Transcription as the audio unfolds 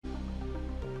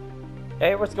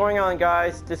Hey, what's going on,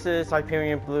 guys? This is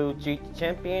Hyperion-Blue-GT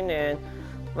champion, and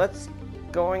let's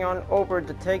going on over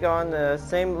to take on the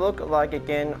same look-alike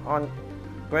again on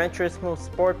Gran Turismo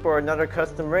Sport for another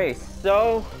custom race.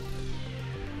 So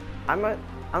I'm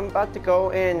about to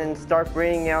go in and start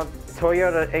bringing out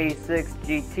Toyota 86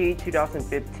 GT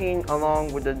 2015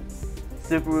 along with the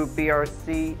Subaru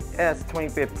BRZ S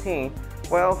 2015.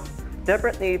 Well,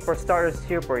 definitely for starters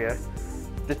here for you.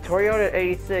 The Toyota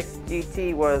 86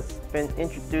 GT was been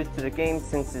introduced to the game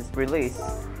since its release,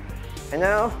 and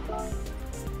now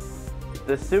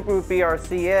the Subaru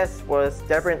BRZ S was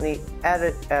definitely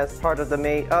added as part of the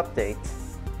May update.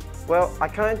 Well, I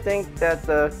kind of think that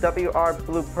the WR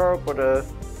Blue Pearl for the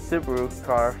Subaru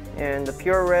car and the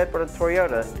Pure Red for the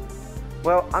Toyota,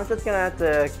 well, I'm just gonna have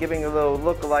to giving a little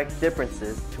look-alike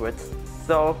differences to it.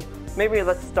 So maybe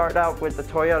let's start out with the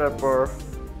Toyota for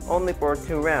only for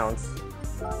 2 rounds.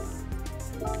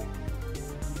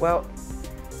 Well,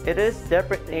 it is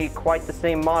definitely quite the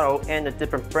same model and the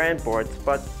different brand boards,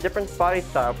 but different body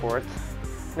style boards.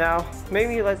 Now,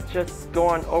 maybe let's just go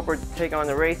on over to take on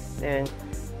the race and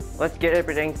let's get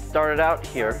everything started out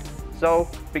here. So,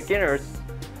 beginners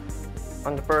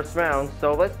on the first round.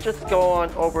 So let's just go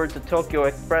on over to Tokyo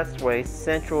Expressway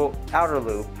Central Outer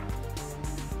Loop.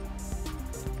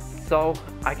 So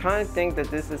I kind of think that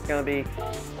this is going to be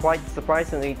quite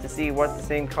surprisingly to see what the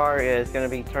same car is going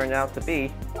to be turned out to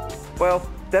be. Well,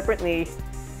 definitely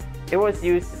it was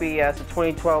used to be as a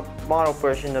 2012 model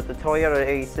version of the Toyota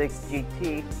 86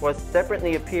 GT was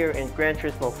definitely appear in Gran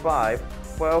Turismo 5.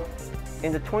 Well,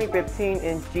 in the 2015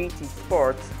 in GT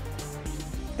Sports,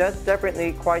 that's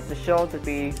definitely quite the show to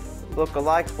be look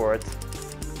alike for it.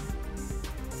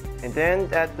 And then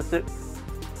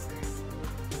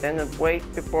wait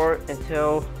before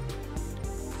until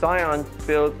Scion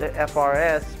built the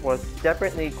FRS was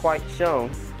definitely quite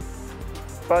shown,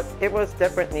 but it was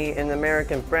definitely an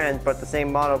American brand, but the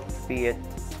same model to be it.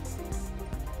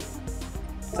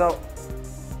 So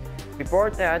before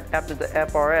that, after the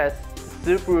FRS,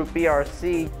 the Subaru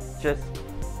BRZ just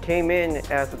came in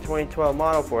as a 2012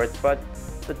 model for it, but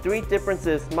the 3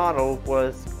 differences model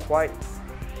was quite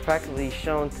practically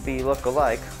shown to be look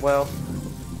alike. Well,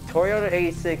 Toyota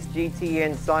 86 GT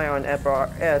and Scion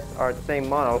FRS are the same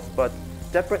models, but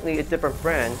definitely a different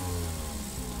brand.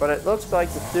 But it looks like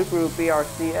the Subaru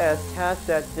BRZ S has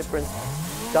that different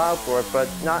style board, but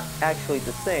not actually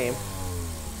the same.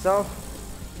 So,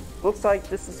 looks like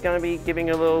this is going to be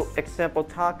giving a little example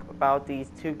talk about these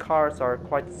 2 cars are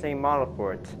quite the same model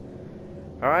for it.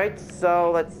 Alright,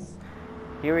 so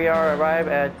here we are arrived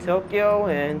at Tokyo,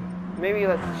 and maybe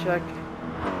let's check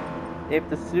if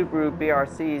the Subaru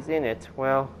BRZ is in it.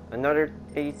 Well, another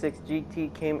 86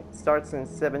 GT starts in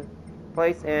 7th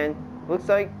place, and looks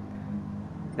like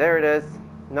there it is,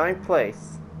 9th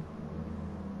place.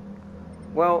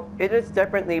 Well, it is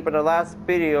definitely but the last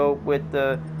video with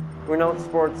the Renault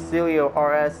Sport Celio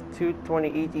RS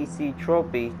 220 ETC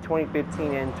Trophy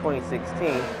 2015 and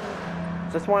 2016.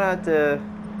 Just wanted to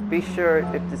be sure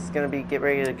if this is going to be get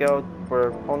ready to go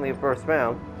for only the first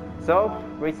round. So,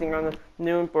 racing on the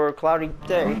noon for a cloudy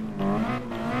day.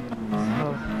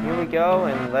 So, here we go,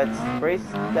 and let's race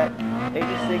that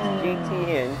 86 GT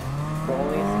in for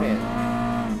only a spin.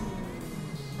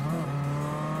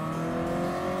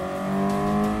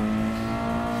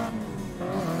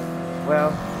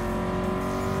 Well,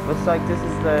 looks like this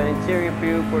is the interior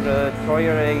view for the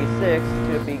Toyota 86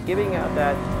 to be giving out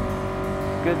that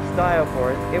good style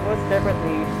for it. It was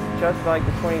definitely just like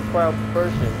the 2012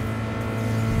 version.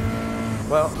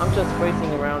 Well, I'm just racing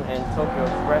around in Tokyo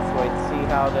Expressway to see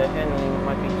how the handling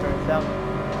might be turned out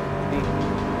to be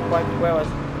quite well as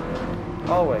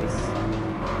always.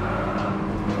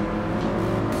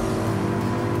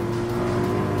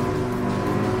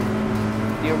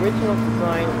 The original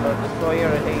design of the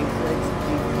Toyota 86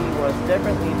 GT was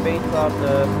definitely based off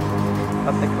the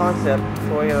concept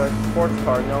Toyota sports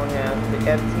car known as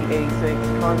the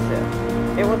FT86 concept.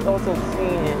 It was also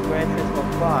seen in Gran Turismo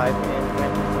 5 and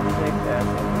Gran Turismo 6 as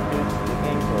introduced to the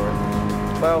game board.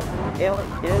 Well, it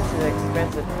is an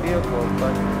expensive vehicle,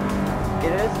 but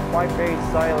it is quite very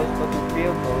stylish looking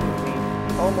vehicle to be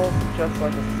almost just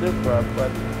like a Supra,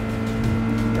 but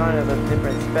kind of a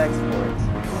different specs for it.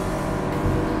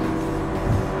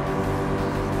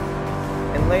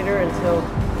 And later until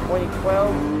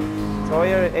 2012,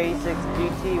 Toyota 86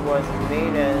 GT was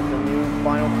made as a new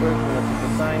final version of the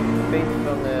design based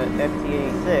on the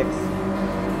FT86.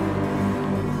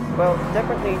 Well,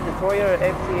 definitely the Toyota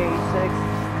FT86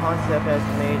 concept has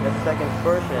made a second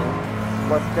version,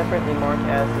 was definitely marked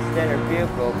as the standard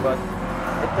vehicle, but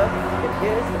it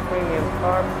is a premium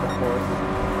car, of course.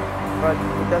 but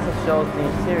it doesn't show the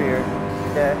interior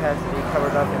that has to be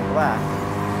covered up in black.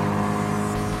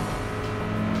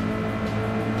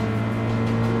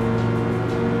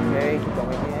 Okay,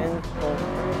 going in, full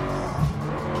brakes.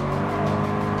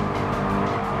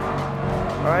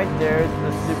 Alright, there's the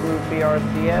Subaru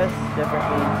BRZ S,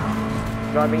 definitely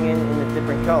driving in a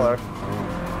different color.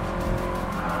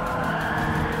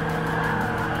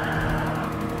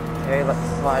 Okay, let's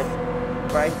slide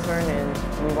right turn and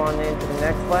move on into the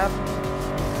next lap.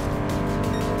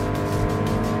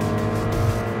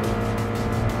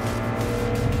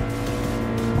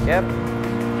 Yep,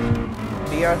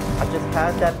 I just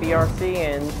passed that BRC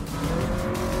and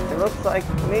it looks like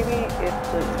maybe if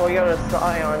the Toyota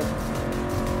Scion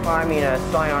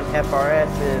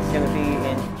FRS is going to be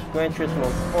in Gran Turismo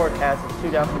Sport as a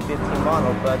 2015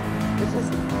 model, but this is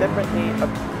definitely a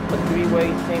three-way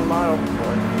same model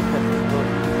for it because it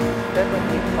looks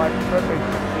definitely quite perfect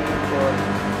to be for a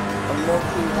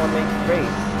multi-one-make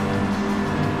race.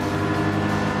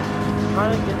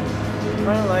 Kind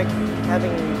of like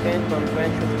having an event from Gran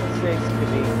Turismo 6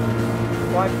 could be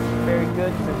quite very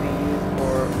good to be used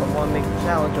for a one-make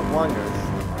challenge of wonders.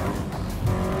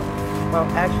 Well,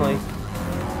 actually,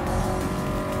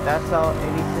 that's how 86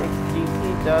 GT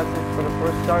does it for the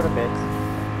first start of it.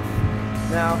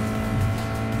 Now,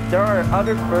 there are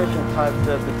other version types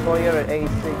of the Toyota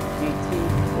 86 GT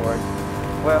Sport.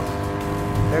 Well,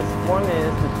 there's one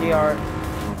is the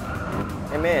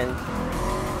GR-MN.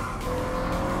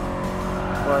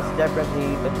 Well, it's definitely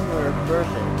a tuner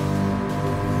version.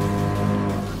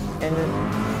 And it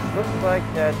looks like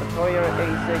that the Toyota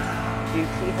 86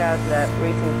 GT has that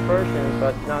racing version,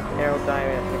 but not the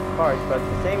aerodynamic parts, but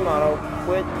the same model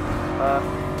with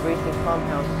racing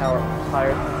compound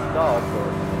tires installed for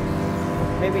it.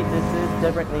 Maybe this is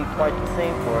definitely quite the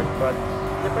same for it, but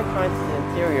different kinds of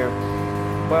interior.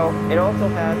 Well, it also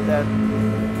has that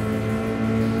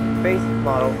base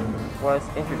model was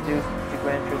introduced to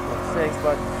Gran Turismo 6,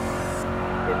 but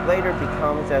it later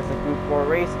becomes as a Group 4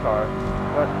 race car.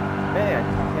 But man,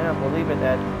 I cannot believe it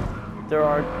that there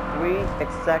are 3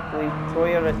 exactly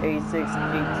Toyota 86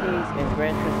 GTs in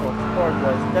Gran Turismo Sport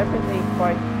was definitely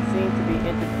quite seen to be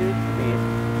introduced to me.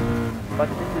 But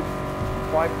this is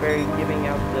quite very giving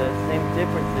out the same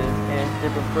differences and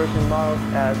different version models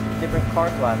as different car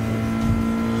classes.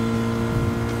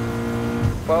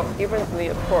 Well, eventually,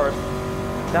 of course,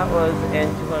 that was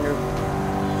N200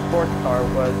 sports car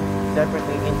was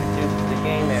definitely introduced to the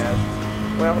game as,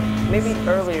 well, maybe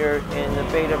earlier in the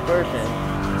beta version.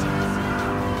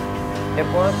 It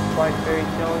was quite very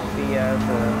shown to be as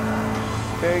a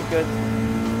very good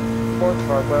sports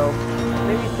car. Well,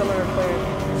 maybe some other players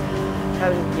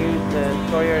haven't used the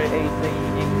Toyota 86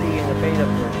 GT in the beta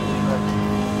version, but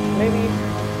maybe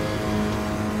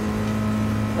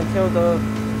until the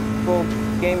full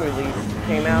game release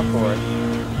came out for it.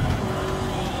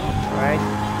 Alright,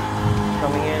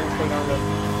 coming in, take on the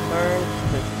turn,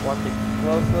 just watch it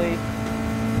closely,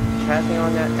 passing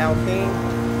on that Alpine.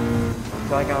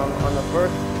 Looks like I'm on the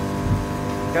first,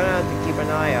 gonna have to keep an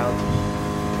eye out.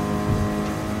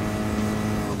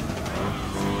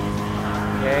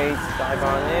 Okay, dive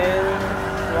on in,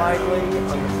 slightly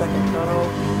on the second tunnel.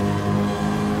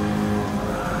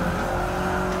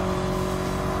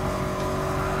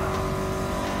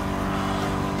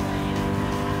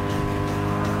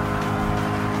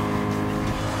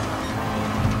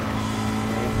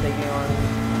 Taking on the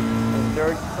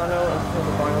third tunnel until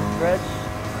the final stretch.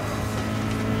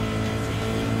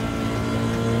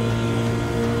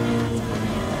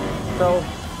 So,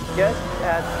 just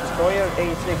as the Toyota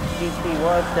 86 GT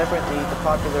was definitely the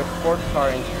popular sports car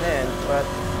in Japan, but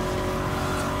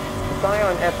the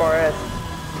Scion FRS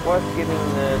was giving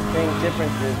the same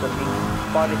differences of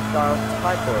each body style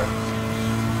type for it.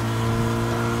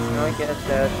 Now I guess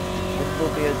that this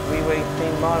will be a three-way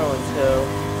same model until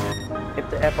if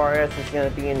the FRS is going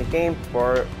to be in the game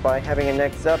for by having a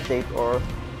next update or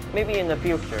maybe in the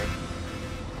future.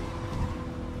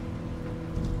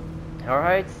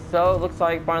 Alright, so it looks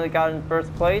like finally got in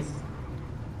first place.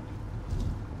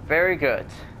 Very good.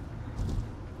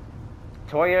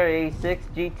 Toyota 86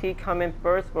 GT come in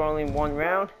first for only one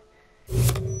round.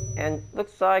 And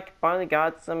looks like finally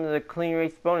got some of the clean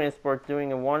race bonus for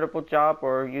doing a wonderful job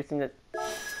or using the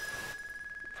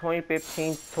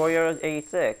 2015 Toyota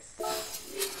 86.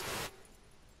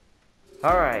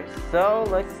 Alright, so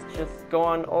let's just go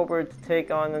on over to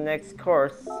take on the next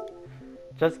course.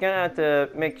 Just gonna have to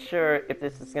make sure if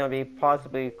this is gonna be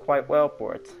possibly quite well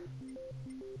for it.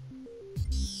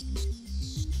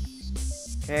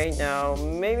 Okay, now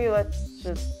maybe let's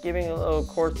just giving a little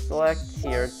course select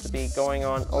here to be going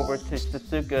on over to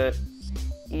Suzuka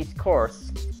East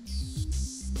course.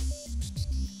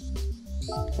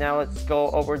 Now let's go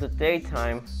over the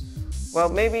daytime. Well,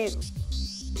 maybe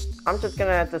I'm just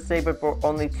gonna have to save it for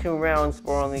only 2 rounds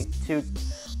for only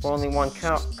one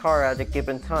car at a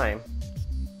given time.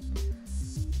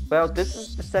 Well, this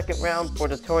is the second round for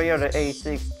the Toyota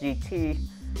A6 GT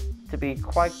to be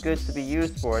quite good to be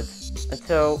used for it,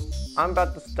 until I'm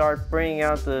about to start bringing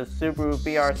out the Subaru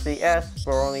BRZ S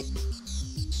for only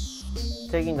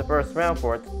taking the first round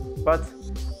for it. But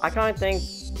I kind of think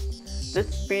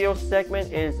this video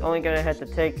segment is only going to have to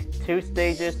take 2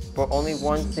 stages for only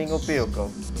one single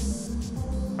vehicle.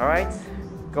 Alright,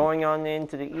 going on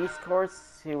into the East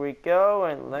course, here we go,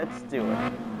 and let's do it.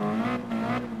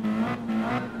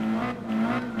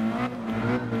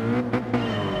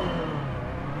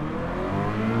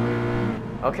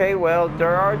 Okay, well,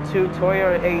 there are 2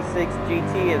 Toyota A6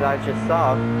 GT that I just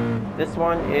saw. This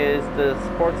one is the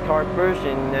sports car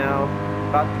version now.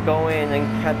 About to go in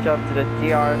and catch up to the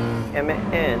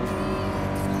GRMN.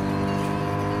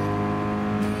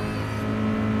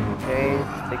 Okay,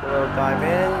 take a little dive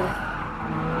in.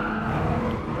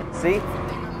 See?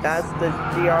 That's the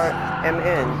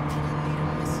GRMN.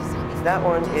 That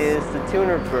one is the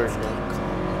tuner version.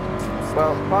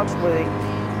 Well, probably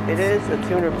it is a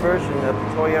tuner version of the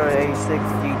Toyota A6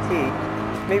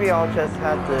 GT. Maybe I'll just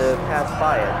have to pass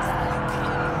by it.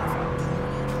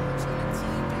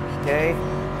 Okay,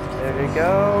 there we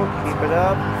go, keep it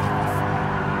up.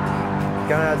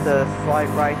 Gonna have to slide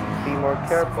right to be more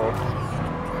careful.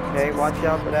 Okay, watch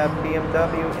out for that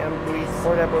BMW M3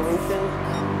 Sport Evolution.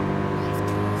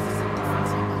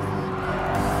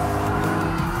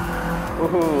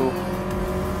 Woohoo!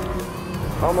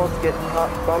 Almost get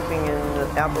caught bumping in the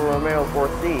Alfa Romeo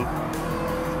 4C.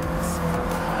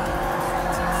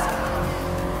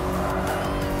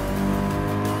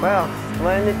 Wow,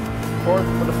 splendid course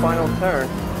for the final turn.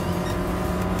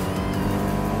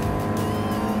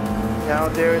 Now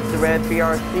there's the red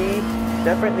BRC.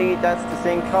 Definitely that's the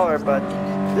same color, but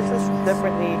this is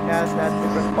definitely has that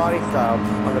different body style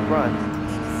on the front.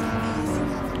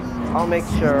 I'll make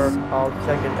sure I'll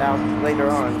check it out later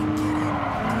on.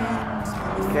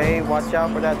 Okay, watch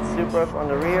out for that Subaru on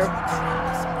the rear.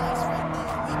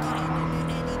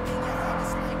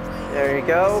 There you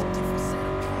go.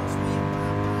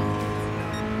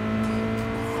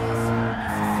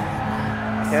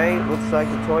 Okay, looks like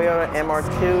the Toyota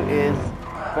MR2 is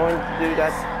going to do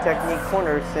that technique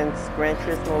corner since Gran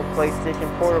Turismo PlayStation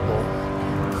Portable.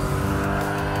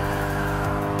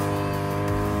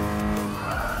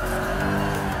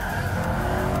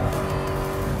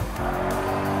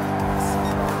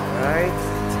 Alright.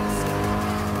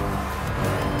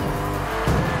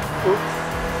 Oops.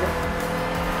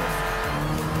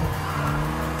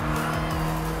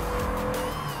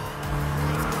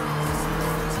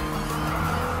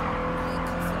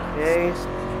 Okay,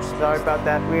 sorry about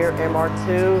that rear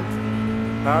MR2.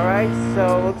 Alright, so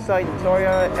looks like the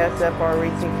Toyota SFR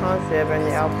Racing Concept and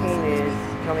the Alpine is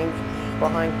coming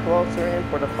behind closer in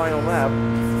for the final lap.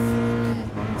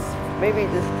 Maybe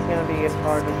this is going to be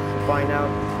hard to find out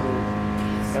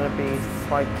who's going to be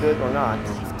quite good or not.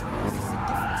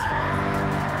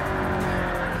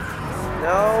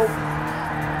 No.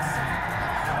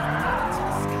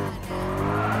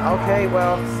 Okay,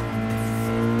 well,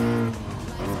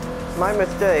 my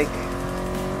mistake.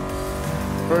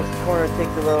 First corner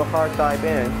takes a little hard dive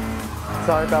in.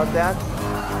 Sorry about that.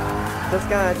 Just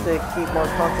gonna have to keep more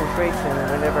concentration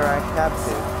whenever I have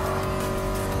to.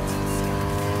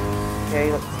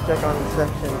 Okay, let's check on the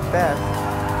section best.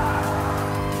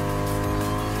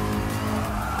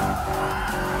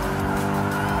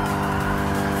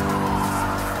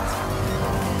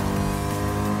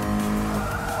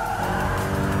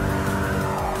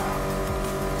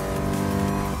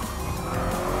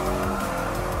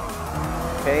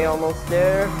 Okay, almost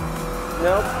there.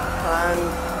 Nope, I'm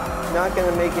not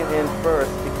gonna make it in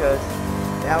first because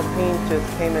the Alpine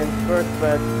just came in first,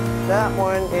 but that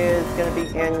one is gonna be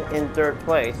in third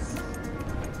place.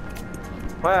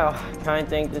 Wow, I kinda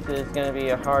think this is gonna be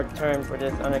a hard turn for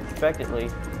this unexpectedly.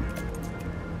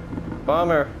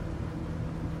 Bummer.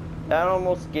 That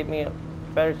almost gave me a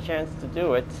better chance to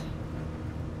do it.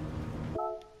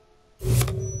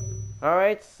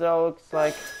 Alright, so looks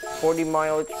like 40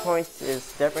 mileage points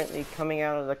is definitely coming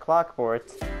out of the clock for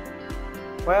it.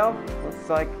 Well, looks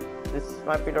like this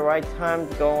might be the right time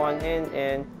to go on in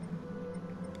and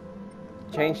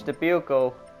change the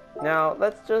vehicle. Now,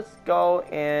 let's just go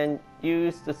and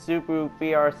use the Subaru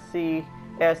BRZ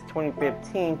S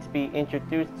 2015 to be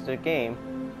introduced to the game.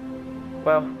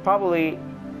 Well, probably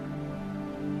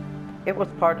it was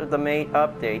part of the May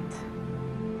update.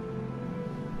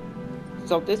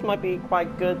 So this might be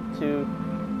quite good to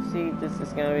see. This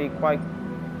is going to be quite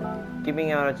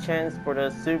giving out a chance for the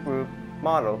Subaru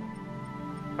model.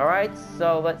 Alright,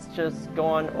 so let's just go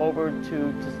on over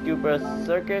to Tsukuba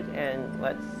Circuit, and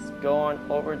let's go on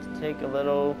over to take a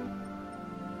little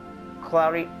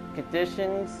cloudy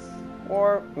conditions,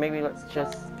 or maybe let's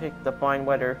just pick the fine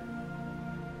weather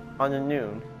on the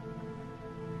noon.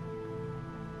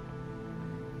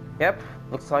 Yep,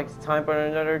 looks like it's time for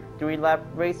another 3-lap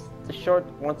race to short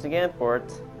once again for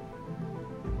it.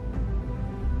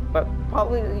 But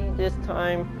probably this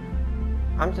time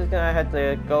I'm just gonna have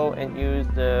to go and use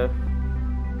the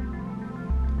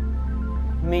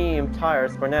medium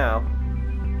tires for now.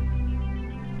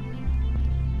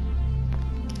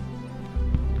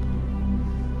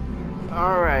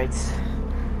 Alright,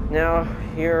 now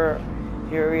here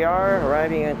we are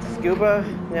arriving at Tsukuba.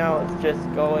 Now let's just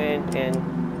go in and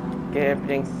get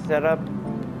everything set up.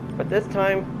 But this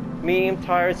time, medium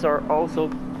tires are also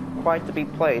quite to be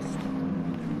placed.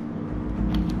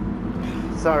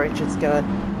 Sorry, just gonna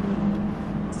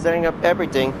setting up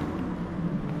everything.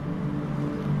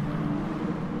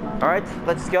 Alright,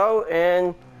 let's go,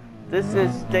 and this is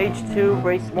stage 2,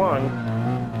 race 1.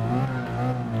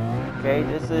 Okay,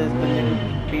 this is the new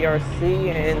BRC,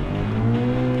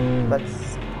 and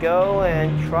let's go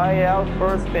and try it out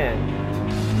for a spin.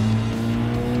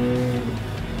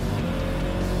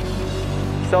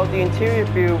 So the interior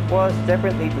view was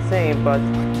definitely the same, but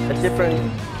a different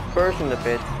version of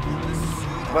it.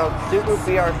 Well, Subaru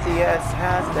BRZ S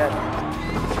has that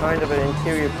kind of an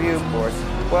interior view for it.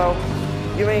 Well,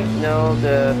 you may know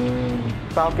the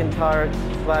Falcon Tire /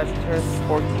 Turn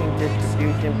 14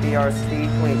 distribution BRC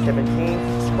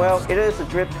 2017. Well, it is a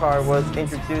drift car, was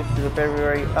introduced to the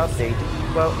February update.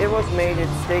 Well, it was made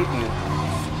its debut.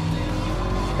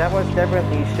 That was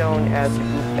definitely shown as the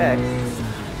Group X.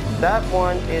 That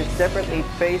one is definitely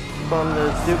based from the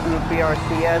Subaru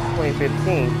BRZ S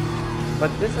 2015.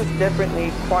 But this is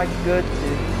definitely quite good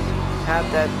to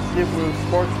have that Subaru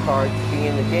sports car to be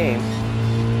in the game.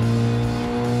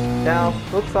 Now,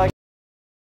 looks like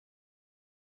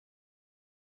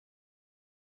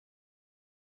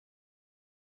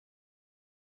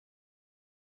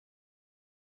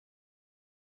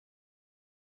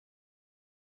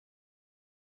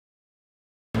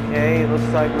okay,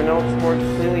 looks like Renault Sport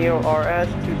Clio RS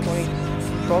 220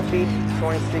 Trophy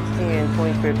 2016 and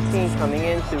 2015 coming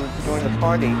in to join the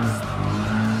party.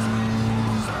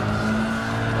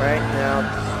 Right now,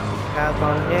 pass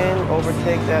on in,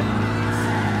 overtake that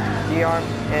DR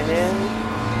and in.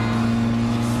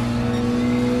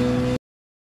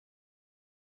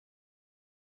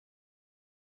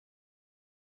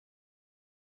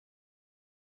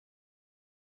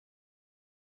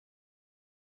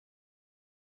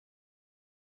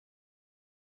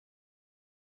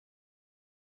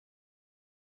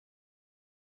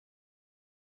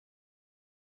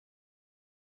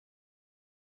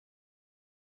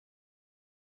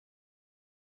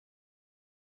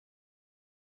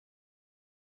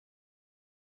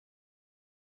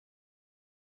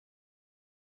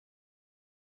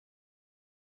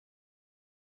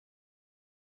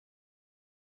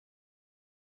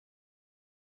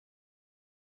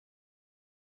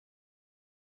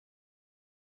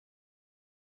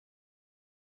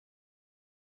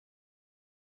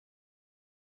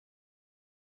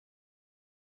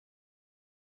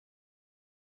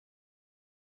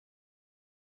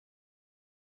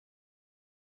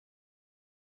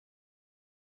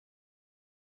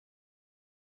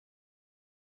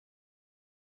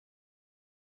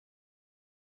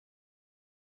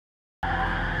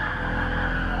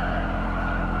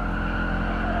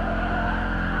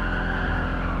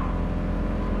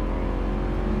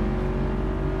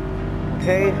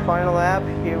 Okay, final lap,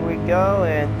 here we go,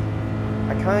 and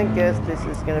I kind of guess this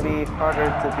is going to be harder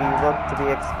to be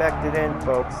expected in,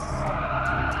 folks.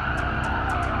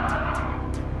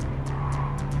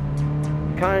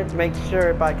 Kind of make sure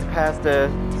if I can pass the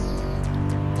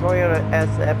Toyota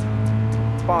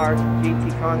SF Bar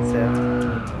GT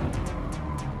concept.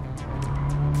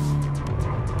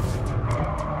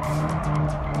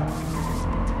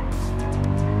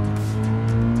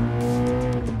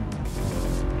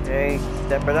 Okay,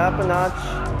 step it up a notch.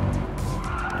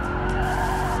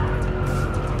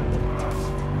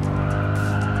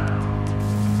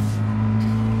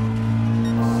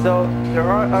 So there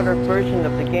are other versions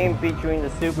of the game featuring the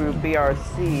Subaru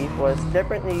BRZ was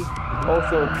definitely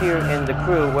also appeared in the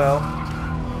crew. Well,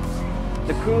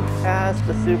 the crew as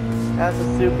the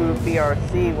Subaru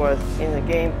BRZ was in the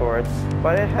game for it,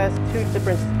 but it has two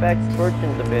different specs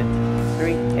versions of it,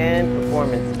 street and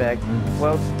performance spec.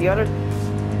 Well, the other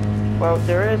Well,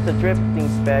 there is a drifting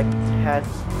spec has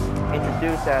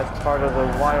introduced as part of the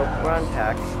Wild Run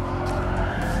pack,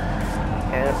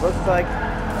 and it looks like,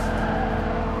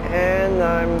 and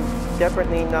I'm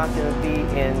definitely not going to be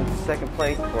in second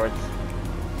place for it.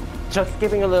 Just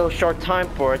giving a little short time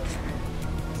for it,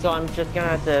 so I'm just gonna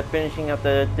have to finishing up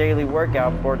the daily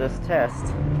workout for this test.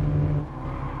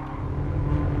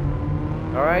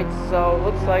 Alright, so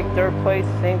looks like third place,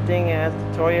 same thing as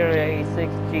the Toyota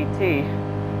A6 GT.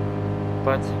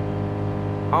 But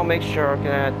I'll make sure I'm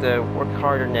gonna have to work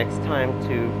harder next time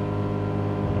to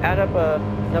add up a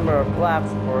number of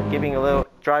laps for giving a little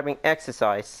driving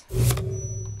exercise.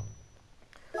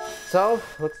 So,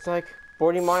 looks like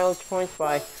 40 mileage points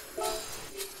by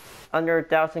under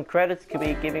 1,000 credits could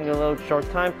be giving a little short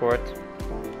time for it.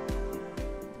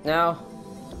 Now,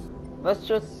 let's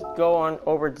just go on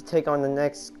over to take on the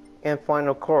next and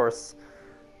final course.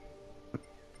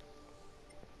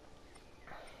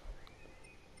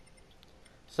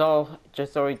 So,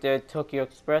 just already did Tokyo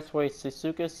Expressway,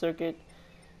 Suzuka Circuit,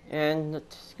 and the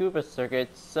Tsukuba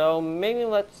Circuit. So maybe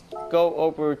let's go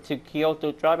over to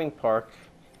Kyoto Driving Park,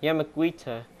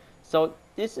 Yamaguita. So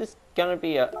this is gonna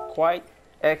be a quite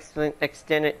excellent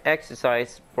extended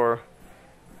exercise for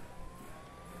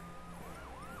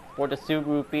the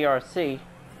Subaru BRZ.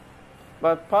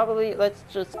 But probably let's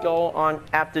just go on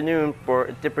afternoon for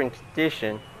a different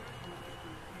condition.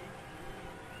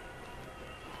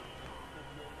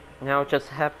 Now just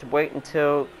have to wait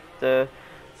until the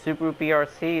Subaru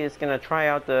BRZ is going to try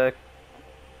out the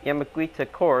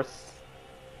Yamaguita course.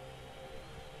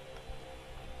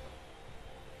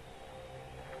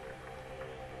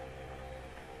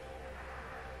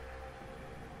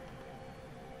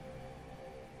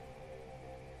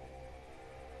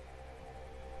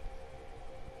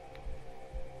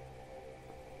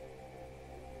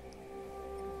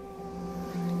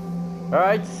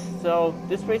 Alright, so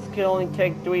this race can only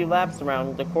take 3 laps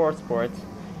around the course for it.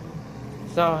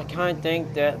 So I kind of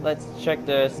think that let's check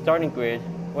the starting grid.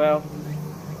 Well,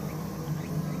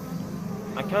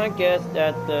 I kind of guess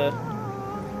that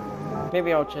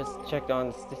maybe I'll just check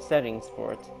on the settings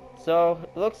for it. So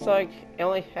it looks like it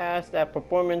only has that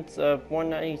performance of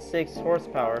 196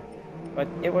 horsepower, but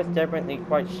it was definitely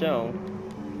quite shown.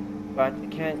 But I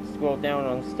can't scroll down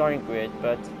on the starting grid,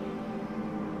 but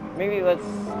maybe let's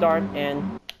start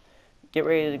and get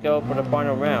ready to go for the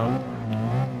final round.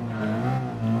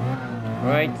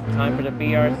 Alright, time for the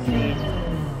BRZ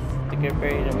to get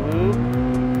ready to move.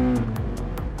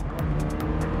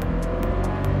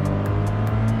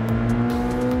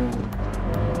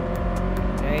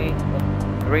 Okay,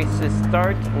 the race is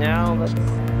start. Now let's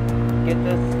get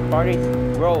this party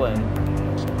rolling.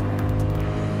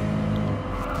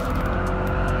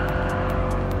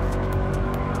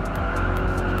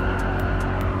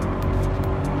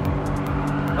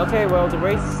 Okay, well, the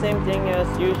race is the same thing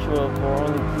as usual for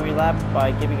only 3 laps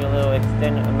by giving a little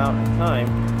extended amount of time.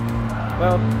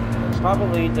 Well,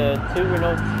 probably the 2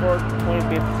 Renault Sport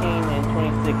 2015 and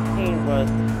 2016 was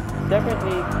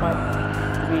definitely quite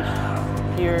to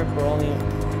be here for only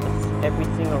every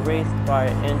single race by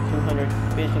N200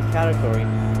 Vision category.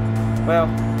 Well,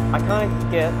 I kind of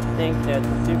think that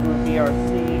the Subaru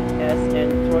BRZ S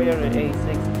and Toyota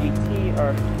A6 GT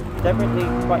are definitely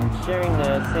quite sharing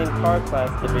the same car class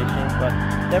division, but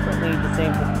definitely the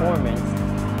same performance,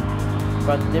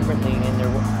 but differently in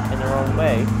their own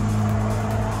way.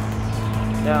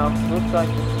 Now, looks like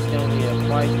this is going to be a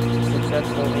quite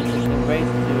successful, interesting race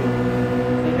to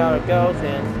see how it goes,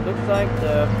 and looks like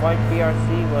the white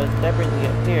BRZ was definitely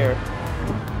up here.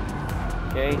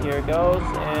 Okay, here it goes,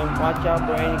 and watch out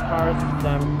for any cars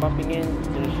that I'm bumping into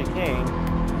the chicane.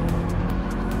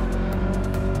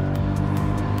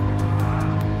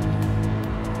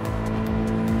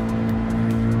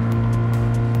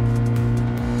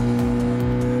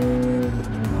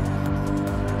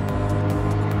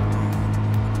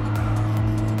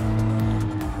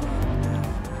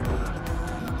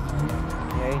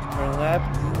 Turn left.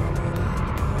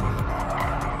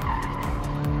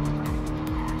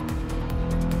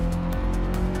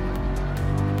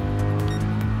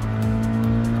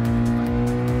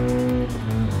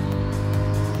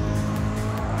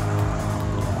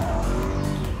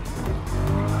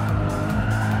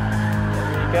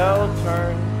 There you go.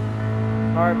 Turn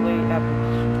hardly after the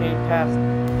chicane passed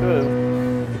through.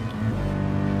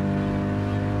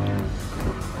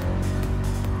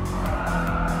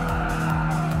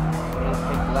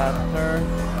 Last turn,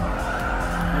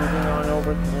 moving on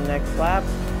over to the next lap.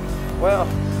 Well,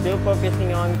 still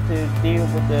focusing on to deal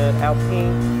with the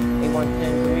Alpine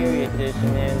A110 Rear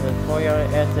Edition and the Toyota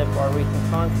SFR Racing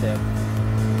Concept.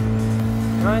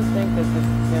 I think that this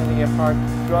is going to be a hard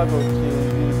struggle to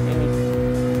use any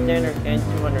standard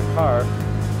N200 car.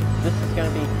 This is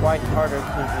going to be quite harder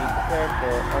to be prepared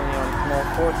for only on small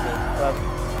courses, but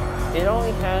it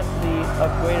only has to be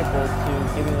upgradable to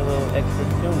giving a little extra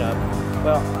tune-up.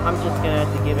 Well, I'm just going to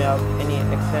have to give out any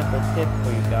example tips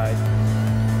for you guys.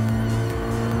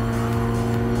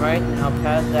 Right, now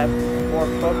past that Ford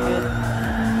Focus,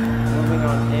 moving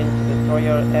on into the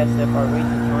Toyota SFR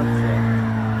Racing concept.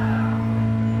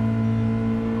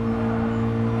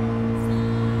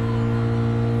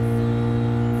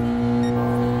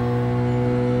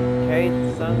 Okay,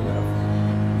 the sun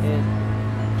is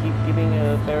keep giving a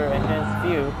better enhanced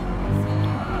view.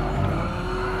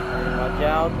 Watch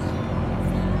out.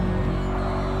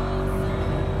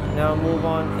 Now move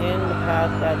on in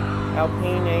past that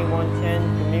Alpine A110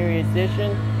 Premier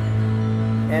Edition,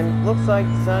 and looks like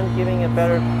the sun giving a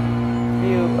better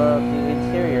view of the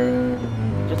interior.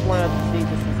 Just wanted to see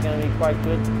this is going to be quite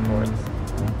good for it.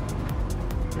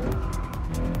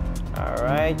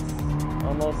 Alright,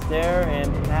 almost there,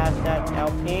 and past that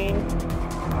Alpine.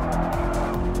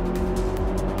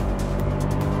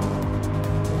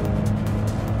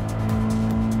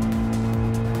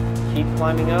 Keep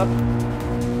climbing up.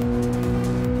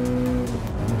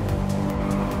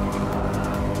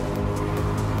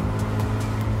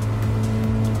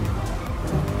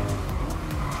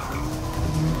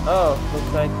 Oh,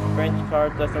 looks like the French car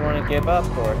doesn't want to give up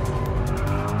for it.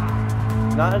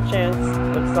 Not a chance.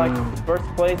 Looks like first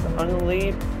place on the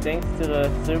lead thanks to the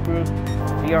Subaru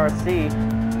BRZ.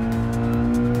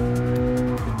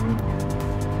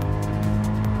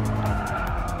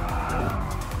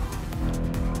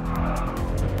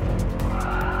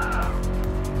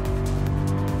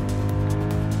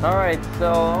 Alright,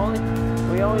 so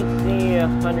we only see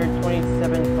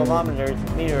 127 kilometers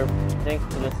meter thanks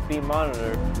to the speed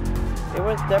monitor. It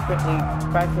was definitely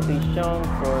practically shown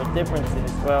for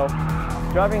differences. Well,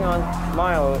 driving on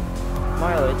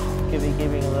mileage could be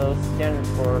giving a little standard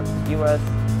for US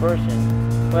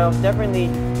version. Well, definitely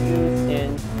used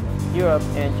in Europe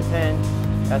and Japan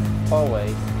as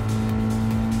always.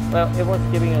 Well, it was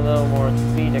giving a little more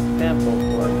speed example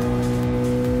for it.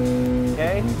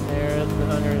 Okay, there's the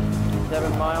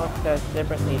 107 miles that's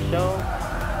differently shown,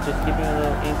 just giving a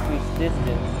little increased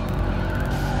distance.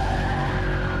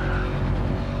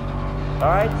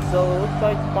 Alright, so it looks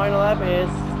like the final lap is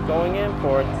going in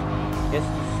for it. Guess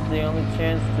this is the only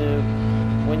chance to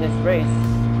win this race.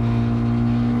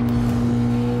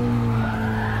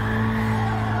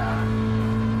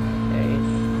 Okay.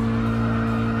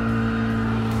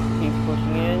 Keep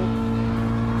pushing in.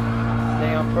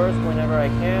 Stay on first whenever I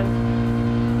can.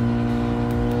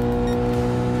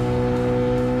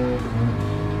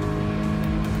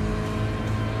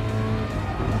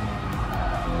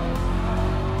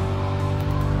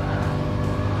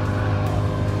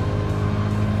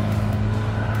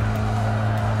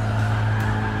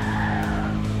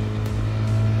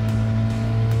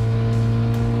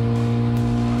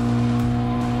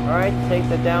 Alright, take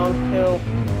the downhill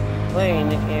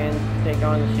lane and take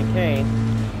on the chicane.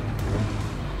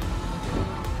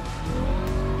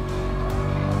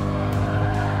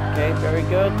 Okay, very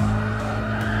good.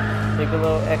 Take a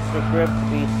little extra grip to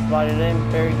be slided in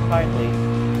very tightly.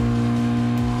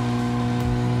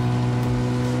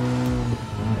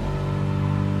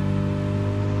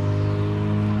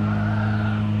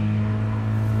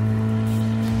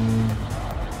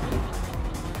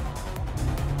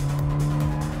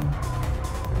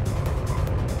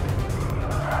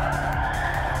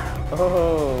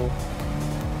 Oh,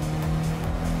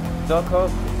 so close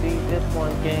to see this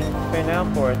one getting spin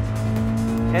out for it.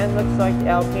 And looks like the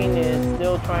Alpine is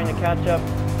still trying to catch up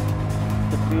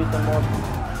to few some more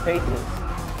paces.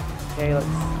 Okay,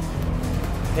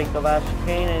 let's take the last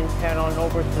chicane and head on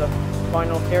over to the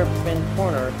final hairpin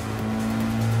corner.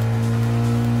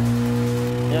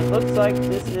 And it looks like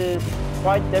this is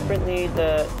quite definitely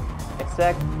the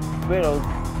exact griddle.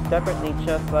 Definitely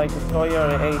just like the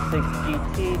Toyota A6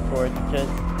 GT for it.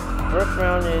 Just first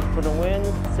round is for the win,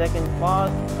 second loss,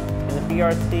 and the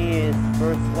BRC is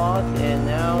first loss, and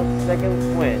now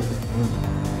second win.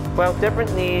 Well,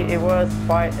 definitely it was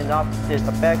quite an opposite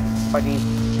effect by these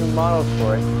two models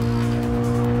for it.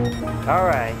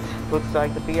 Alright, looks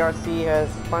like the BRC has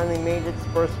finally made its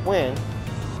first win.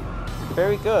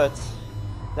 Very good.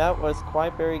 That was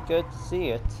quite very good to see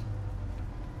it.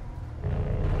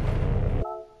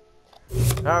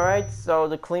 Alright, so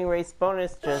the clean race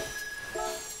bonus just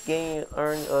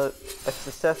earned a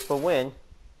successful win.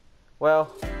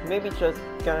 Well, maybe just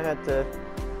gonna have to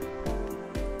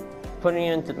put it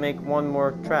in to make one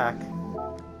more track.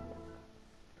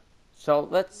 So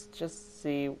let's just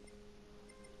see,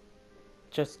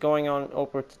 just going on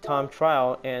over to time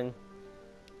trial and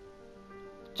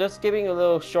just giving a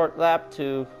little short lap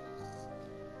to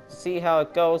see how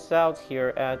it goes out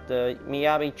here at the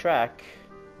Miyabi track.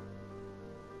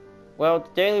 Well, the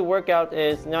daily workout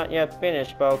is not yet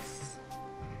finished, folks.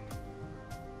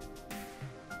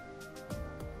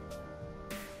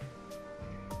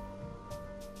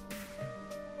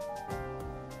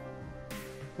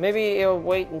 Maybe it'll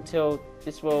wait until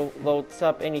this will load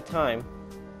up anytime.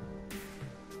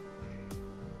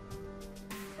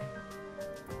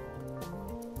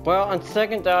 Well, on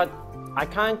second thought, I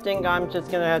kind of think I'm just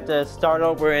gonna have to start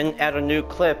over and add a new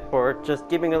clip for just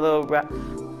giving a little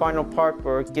final part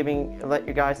for let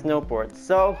you guys know for it.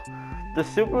 So, the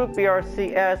Subaru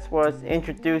BRZ S was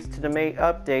introduced to the May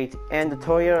update, and the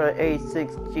Toyota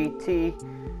A6 GT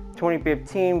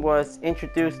 2015 was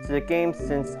introduced to the game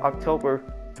since October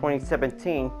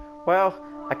 2017. Well,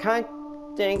 I kind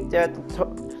of think that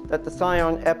the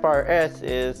Scion FRS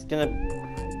is gonna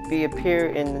appear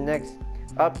in the next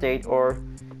update, or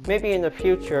maybe in the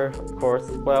future, of course.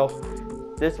 Well,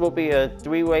 this will be a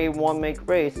 3-way 1-make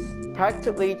race,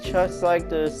 practically just like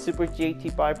the Super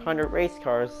GT 500 race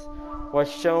cars was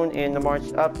shown in the March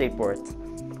update for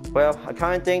it. Well, I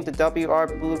kind of think the WR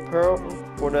Blue Pearl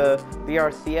for the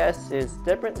BRCS is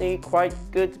definitely quite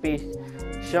good to be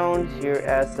shown here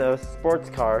as a sports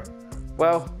car.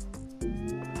 Well,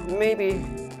 maybe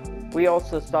we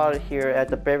also saw it here at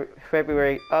the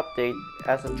February update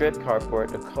as a drift car for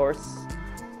it, of course.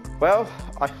 Well,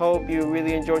 I hope you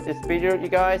really enjoyed this video, you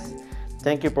guys.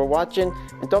 Thank you for watching,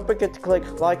 and don't forget to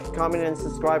click like, comment, and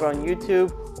subscribe on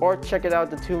YouTube, or check it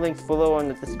out the 2 links below in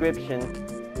the description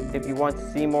if you want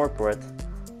to see more for it.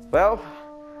 Well,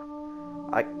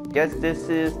 I guess this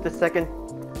is the second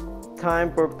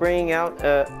time for bringing out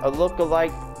a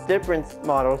look-alike difference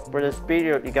models for this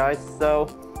video, you guys. So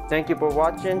thank you for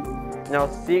watching, and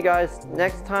I'll see you guys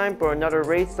next time for another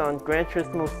race on Gran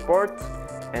Turismo Sport,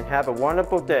 and have a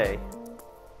wonderful day.